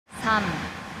3,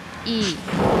 2,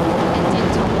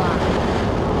 엔진 정화,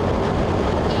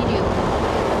 이륙.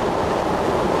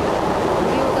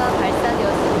 목표가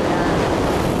발사되었습니다.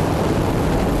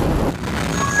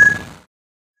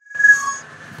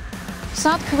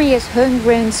 South Korea's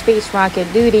homegrown space rocket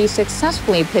Nuri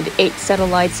successfully put 8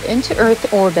 satellites into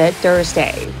Earth orbit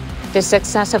Thursday. The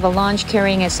success of a launch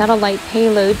carrying a satellite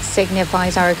payload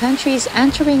signifies our country's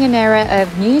entering an era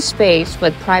of new space,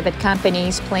 with private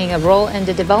companies playing a role in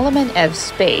the development of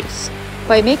space.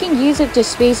 By making use of the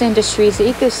space industry's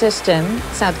ecosystem,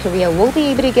 South Korea will be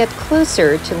able to get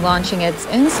closer to launching its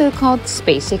own so-called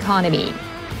space economy.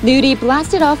 Nuri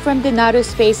blasted off from the Nuri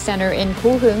Space Center in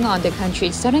Pohung on the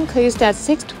country's southern coast at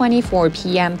 6:24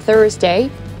 p.m. Thursday,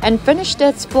 and finished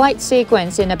its flight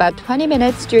sequence in about 20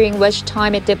 minutes, during which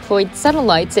time it deployed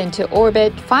satellites into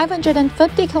orbit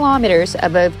 550 kilometers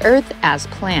above Earth as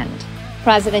planned.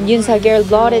 President Yoon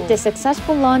Suk-yeol lauded the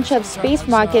successful launch of space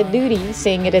rocket Nuri,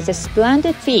 saying it is a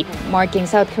splendid feat, marking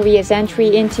South Korea's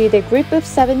entry into the group of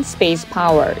 7 space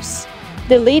powers.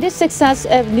 The latest success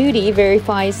of Nuri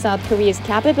verifies South Korea's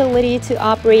capability to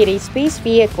operate a space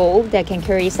vehicle that can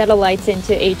carry satellites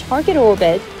into a target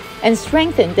orbit, and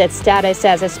strengthened its status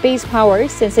as a space power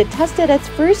since it tested its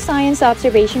first science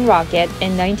observation rocket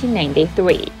in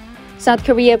 1993. South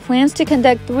Korea plans to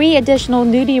conduct 3 additional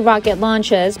Nuri rocket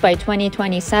launches by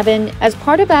 2027 as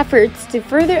part of efforts to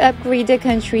further upgrade the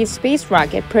country's space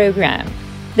rocket program.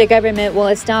 The government will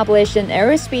establish an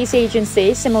aerospace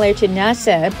agency similar to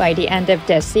NASA by the end of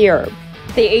this year.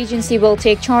 The agency will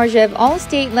take charge of all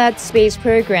state-led space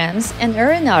programs and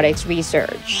aeronautics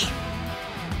research.